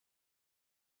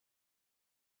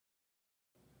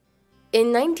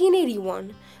In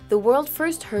 1981, the world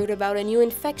first heard about a new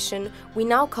infection we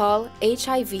now call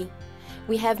HIV.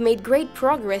 We have made great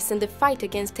progress in the fight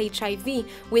against HIV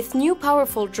with new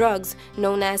powerful drugs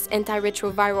known as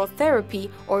antiretroviral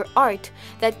therapy or ART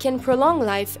that can prolong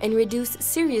life and reduce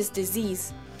serious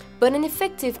disease. But an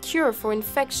effective cure for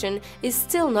infection is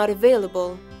still not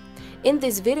available. In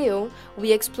this video,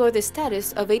 we explore the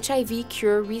status of HIV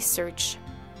cure research.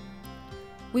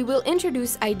 We will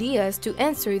introduce ideas to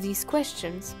answer these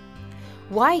questions.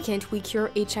 Why can't we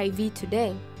cure HIV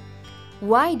today?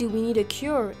 Why do we need a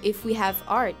cure if we have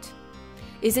ART?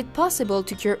 Is it possible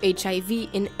to cure HIV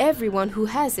in everyone who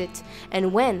has it,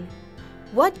 and when?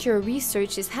 What cure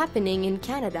research is happening in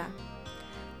Canada?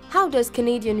 How does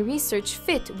Canadian research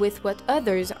fit with what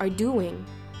others are doing?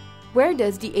 Where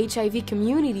does the HIV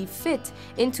community fit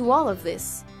into all of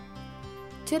this?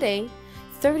 Today,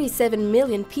 37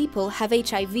 million people have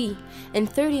HIV, and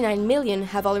 39 million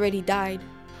have already died.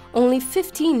 Only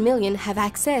 15 million have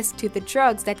access to the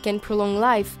drugs that can prolong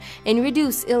life and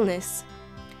reduce illness.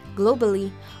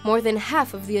 Globally, more than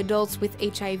half of the adults with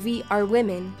HIV are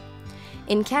women.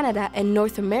 In Canada and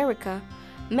North America,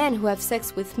 men who have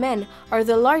sex with men are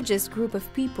the largest group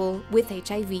of people with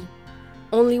HIV.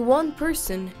 Only one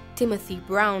person, Timothy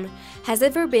Brown, has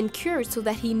ever been cured so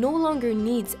that he no longer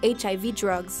needs HIV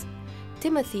drugs.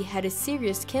 Timothy had a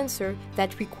serious cancer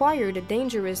that required a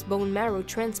dangerous bone marrow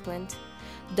transplant.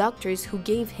 Doctors who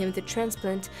gave him the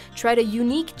transplant tried a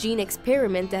unique gene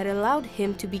experiment that allowed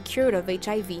him to be cured of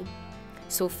HIV.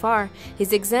 So far,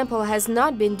 his example has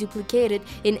not been duplicated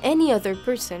in any other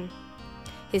person.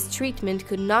 His treatment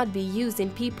could not be used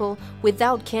in people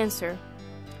without cancer.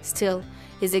 Still,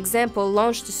 his example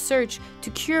launched a search to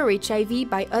cure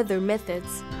HIV by other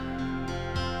methods.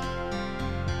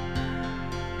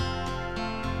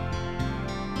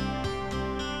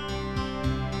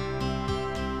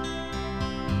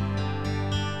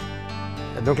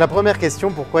 Donc la première question,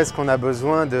 pourquoi est-ce qu'on a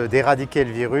besoin d'éradiquer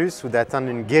le virus ou d'atteindre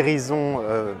une guérison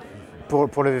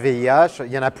pour le VIH?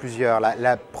 Il y en a plusieurs.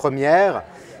 La première,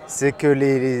 c'est que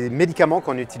les médicaments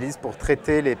qu'on utilise pour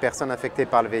traiter les personnes infectées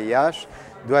par le VIH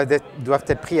doivent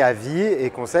être pris à vie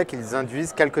et qu'on sait qu'ils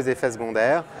induisent quelques effets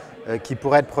secondaires qui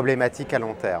pourraient être problématiques à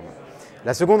long terme.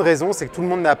 La seconde raison, c'est que tout le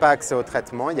monde n'a pas accès au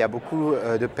traitement. Il y a beaucoup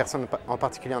de personnes, en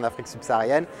particulier en Afrique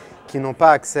subsaharienne, qui n'ont pas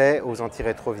accès aux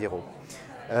antirétroviraux.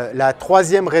 La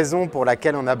troisième raison pour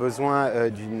laquelle on a besoin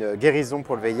d'une guérison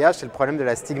pour le VIH, c'est le problème de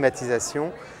la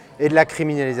stigmatisation et de la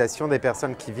criminalisation des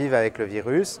personnes qui vivent avec le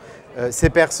virus. Ces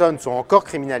personnes sont encore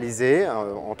criminalisées,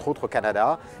 entre autres au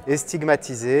Canada, et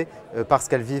stigmatisées parce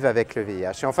qu'elles vivent avec le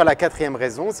VIH. Et enfin, la quatrième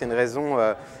raison, c'est une raison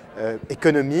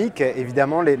économique.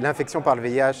 Évidemment, l'infection par le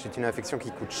VIH est une infection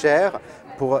qui coûte cher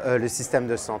pour le système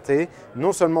de santé,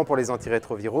 non seulement pour les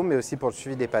antirétroviraux, mais aussi pour le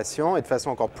suivi des patients. Et de façon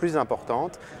encore plus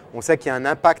importante, on sait qu'il y a un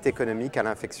impact économique à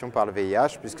l'infection par le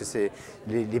VIH, puisque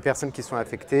les personnes qui sont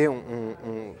infectées ont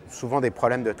souvent des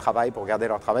problèmes de travail pour garder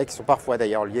leur travail, qui sont parfois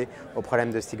d'ailleurs liés aux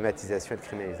problèmes de stigmatisation et de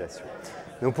criminalisation.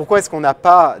 Donc pourquoi est-ce qu'on n'a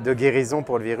pas de guérison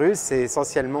pour le virus? C'est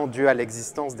essentiellement dû à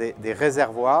l'existence des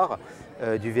réservoirs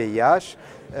du VIH.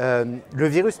 Le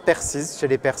virus persiste chez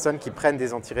les personnes qui prennent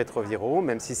des antirétroviraux,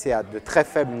 même si c'est à de très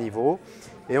faibles niveaux.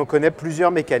 Et on connaît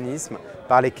plusieurs mécanismes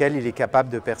par lesquels il est capable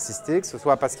de persister, que ce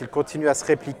soit parce qu'il continue à se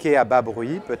répliquer à bas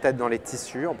bruit, peut-être dans les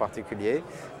tissus en particulier,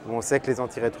 où on sait que les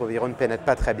antirétroviraux ne pénètrent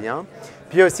pas très bien.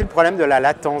 Puis il y a aussi le problème de la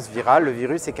latence virale. Le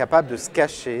virus est capable de se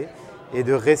cacher et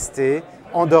de rester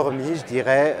endormi, je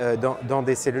dirais, dans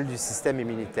des cellules du système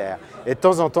immunitaire. Et de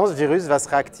temps en temps, ce virus va se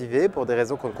réactiver pour des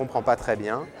raisons qu'on ne comprend pas très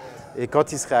bien. Et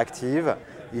quand il se réactive,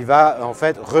 il va en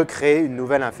fait recréer une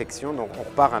nouvelle infection, donc on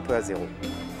repart un peu à zéro.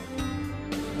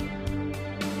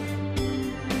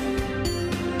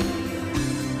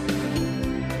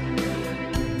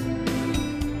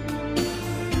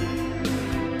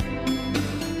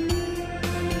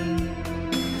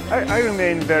 I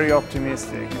remain very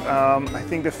optimistic. I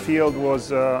think the field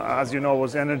was, as you know,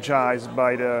 was energized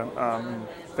by the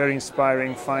very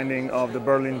inspiring finding of the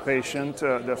Berlin patient,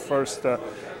 the first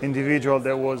individual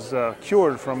that was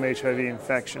cured from HIV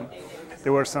infection.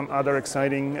 There were some other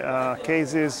exciting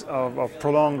cases of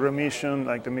prolonged remission,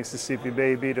 like the Mississippi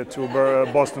baby, the two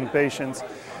Boston patients.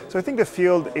 So I think the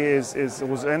field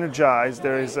was energized.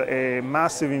 There is a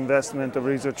massive investment of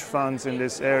research funds in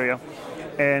this area.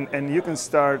 And you can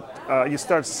start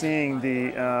seeing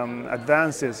the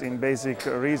advances in basic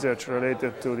research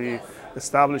related to the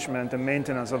establishment and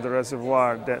maintenance of the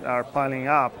reservoir that are piling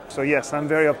up. So yes, I'm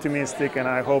very optimistic, and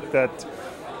I hope that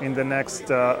in the next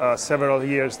several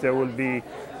years there will be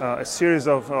a series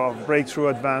of breakthrough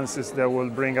advances that will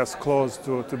bring us close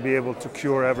to be able to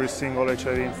cure every single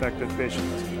HIV infected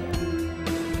patient.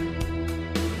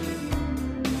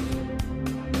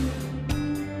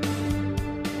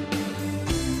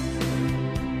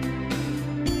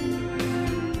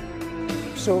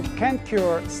 So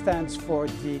CanCURE stands for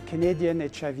the Canadian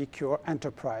HIV Cure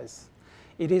Enterprise.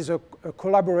 It is a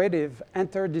collaborative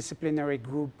interdisciplinary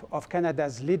group of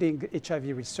Canada's leading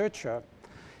HIV researchers.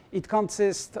 It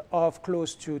consists of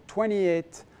close to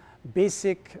 28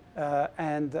 basic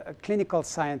and clinical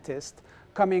scientists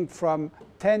coming from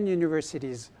 10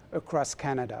 universities across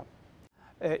Canada.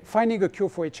 Finding a cure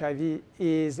for HIV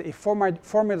is a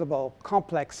formidable,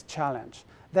 complex challenge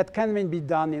that can be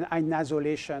done in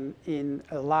isolation in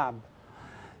a lab.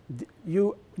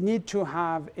 You need to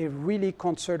have a really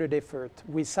concerted effort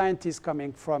with scientists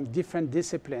coming from different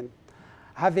disciplines,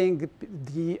 having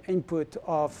the input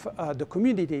of the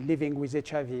community living with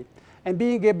HIV, and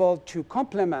being able to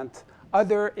complement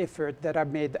other efforts that are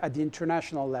made at the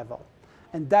international level.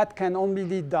 And that can only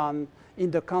be done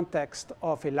in the context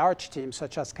of a large team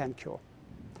such as CanCURE.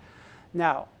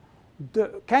 Now,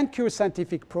 the CanCURE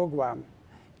scientific program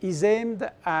is aimed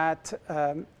at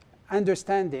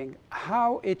understanding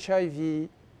how HIV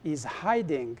is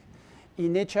hiding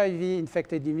in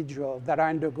HIV-infected individuals that are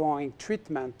undergoing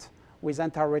treatment with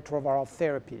antiretroviral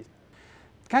therapy.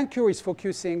 CanCURE is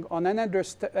focusing on an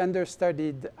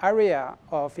understudied area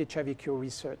of HIV cure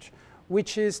research,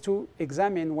 which is to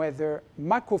examine whether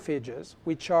macrophages,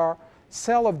 which are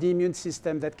cells of the immune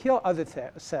system that kill other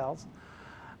cells,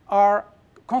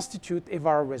 constitute a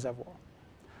viral reservoir.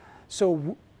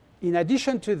 So in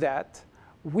addition to that,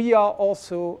 we are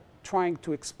also trying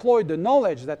to exploit the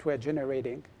knowledge that we're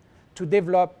generating to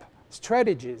develop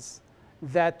strategies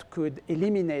that could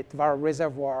eliminate viral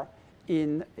reservoir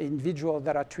in individuals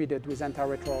that are treated with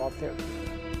antiretroviral therapy.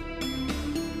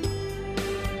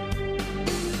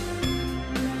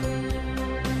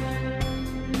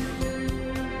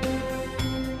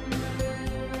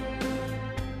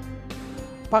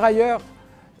 Par ailleurs,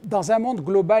 dans un monde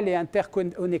global et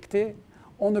interconnecté,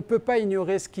 on ne peut pas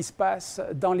ignorer ce qui se passe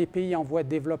dans les pays en voie de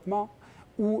développement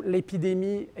où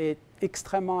l'épidémie est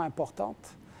extrêmement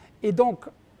importante. Et donc,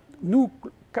 nous,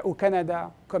 au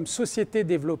Canada, comme société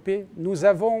développée, nous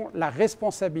avons la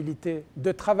responsabilité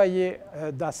de travailler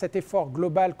dans cet effort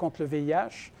global contre le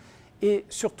VIH et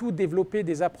surtout développer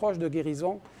des approches de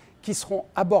guérison qui seront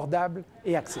abordables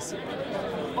et accessibles.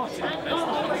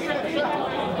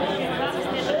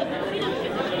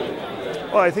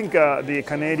 Well, I think the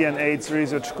Canadian AIDS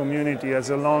research community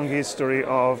has a long history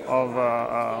of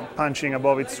punching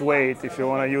above its weight, if you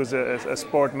want to use a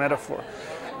sport metaphor.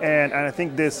 And I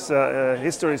think this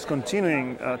history is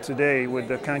continuing today with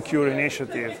the CanCURE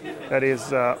initiative that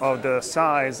is of the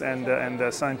size and the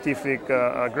scientific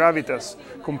gravitas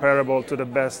comparable to the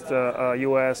best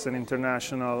US and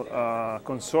international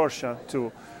consortia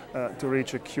to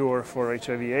reach a cure for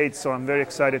HIV/AIDS. So I'm very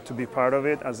excited to be part of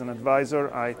it as an advisor.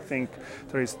 I think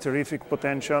there is terrific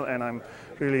potential, and I'm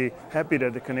really happy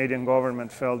that the Canadian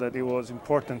government felt that it was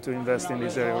important to invest in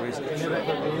this area of research.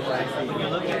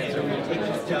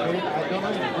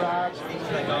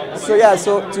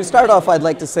 So to start off, I'd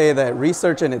like to say that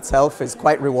research in itself is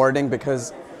quite rewarding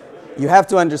because you have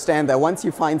to understand that once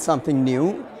you find something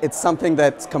new, it's something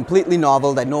that's completely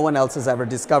novel that no one else has ever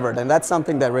discovered, and that's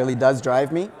something that really does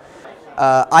drive me.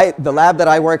 The lab that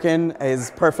I work in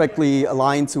is perfectly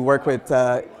aligned to work with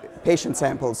patient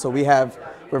samples, so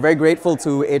we're very grateful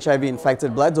to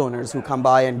HIV-infected blood donors who come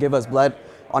by and give us blood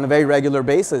on a very regular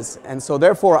basis, and so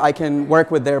therefore I can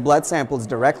work with their blood samples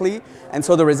directly, and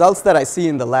so the results that I see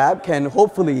in the lab can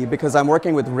hopefully, because I'm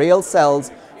working with real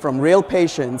cells from real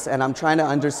patients and I'm trying to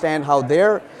understand how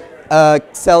their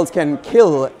cells can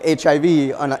kill HIV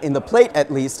in the plate, at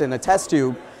least in a test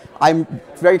tube, I'm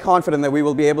very confident that we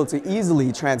will be able to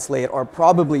easily translate or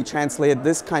probably translate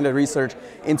this kind of research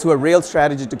into a real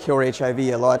strategy to cure HIV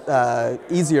a lot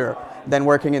easier than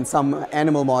working in some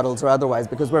animal models or otherwise,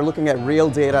 because we're looking at real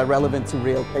data relevant to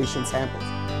real patient samples.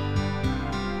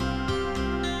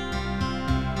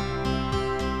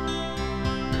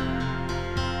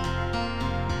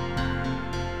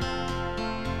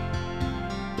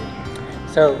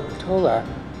 So, Tola,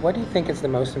 what do you think is the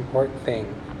most important thing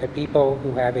that people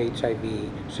who have HIV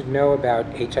should know about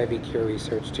HIV cure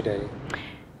research today?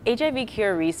 HIV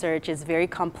cure research is very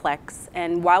complex,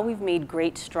 and while we've made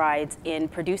great strides in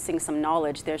producing some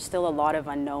knowledge, there's still a lot of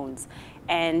unknowns.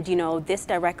 And this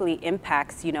directly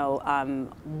impacts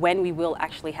when we will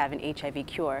actually have an HIV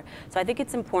cure. So I think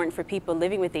it's important for people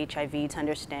living with HIV to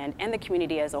understand, and the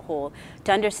community as a whole,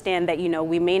 to understand that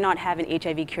we may not have an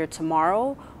HIV cure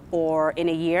tomorrow or in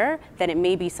a year, that it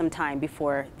may be some time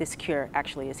before this cure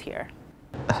actually is here.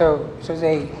 So,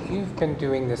 Jose, you've been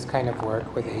doing this kind of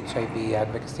work with HIV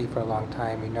advocacy for a long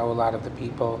time. You know a lot of the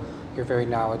people, you're very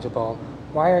knowledgeable.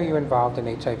 Why are you involved in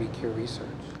HIV cure research?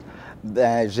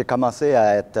 J'ai commencé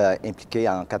à être impliqué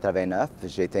en 89,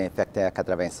 j'ai été infecté en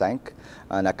 85.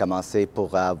 On a commencé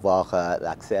pour avoir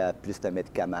accès à plus de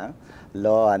médicaments.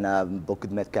 Là, on a beaucoup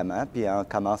de médicaments, puis on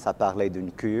commence à parler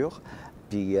d'une cure.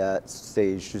 Puis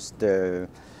c'est juste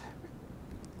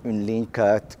une ligne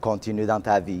que tu continues dans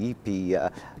ta vie, puis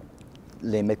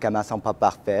les médicaments ne sont pas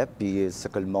parfaits, puis ce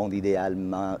que le monde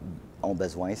idéalement a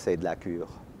besoin, c'est de la cure.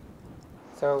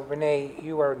 So, Renee,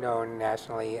 you are known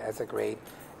nationally as a great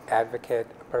advocate,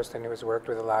 a person who has worked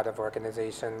with a lot of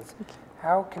organizations.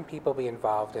 How can people be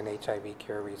involved in HIV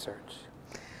cure research?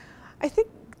 I think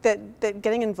that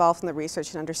getting involved in the research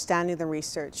and understanding the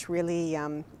research really,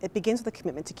 it begins with a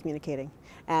commitment to communicating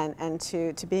and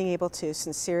to being able to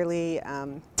sincerely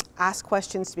ask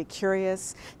questions, to be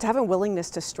curious, to have a willingness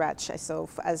to stretch. So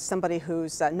as somebody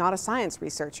who's not a science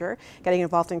researcher, getting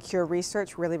involved in cure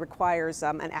research really requires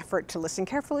an effort to listen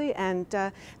carefully and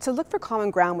to look for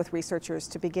common ground with researchers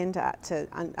to begin to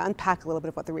unpack a little bit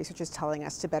of what the research is telling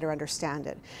us to better understand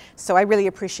it. So I really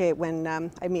appreciate when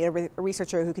I meet a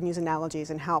researcher who can use analogies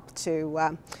and help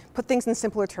to put things in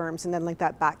simpler terms and then link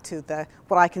that back to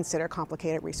what I consider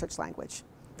complicated research language.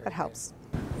 That helps.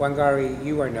 Wangari,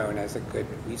 you are known as a good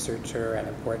researcher, an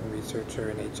important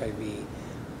researcher in HIV.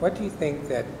 What do you think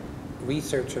that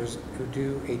researchers who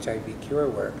do HIV cure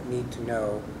work need to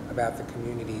know about the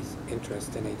community's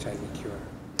interest in HIV cure?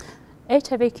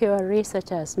 HIV cure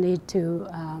researchers need to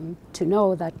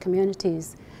know that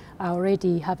communities are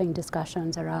already having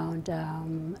discussions around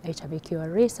HIV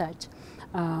cure research.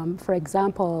 For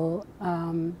example,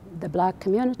 the Black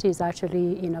community is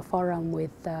actually in a forum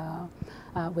with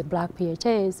Black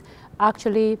PHAs,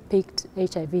 actually picked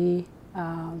HIV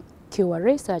cure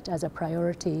research as a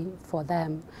priority for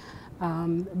them.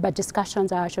 But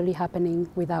discussions are actually happening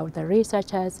without the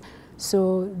researchers,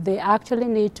 so they actually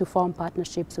need to form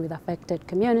partnerships with affected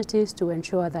communities to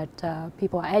ensure that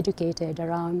people are educated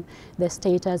around the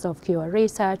status of cure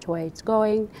research, where it's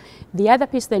going. The other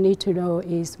piece they need to know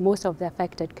is most of the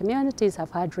affected communities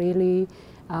have had really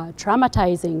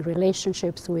traumatizing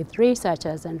relationships with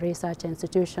researchers and research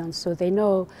institutions, so they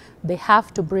know they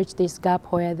have to bridge this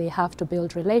gap where they have to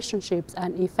build relationships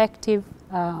and effective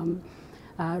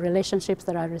relationships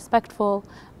that are respectful,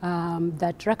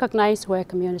 that recognize where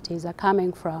communities are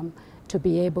coming from to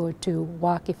be able to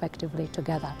work effectively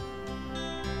together.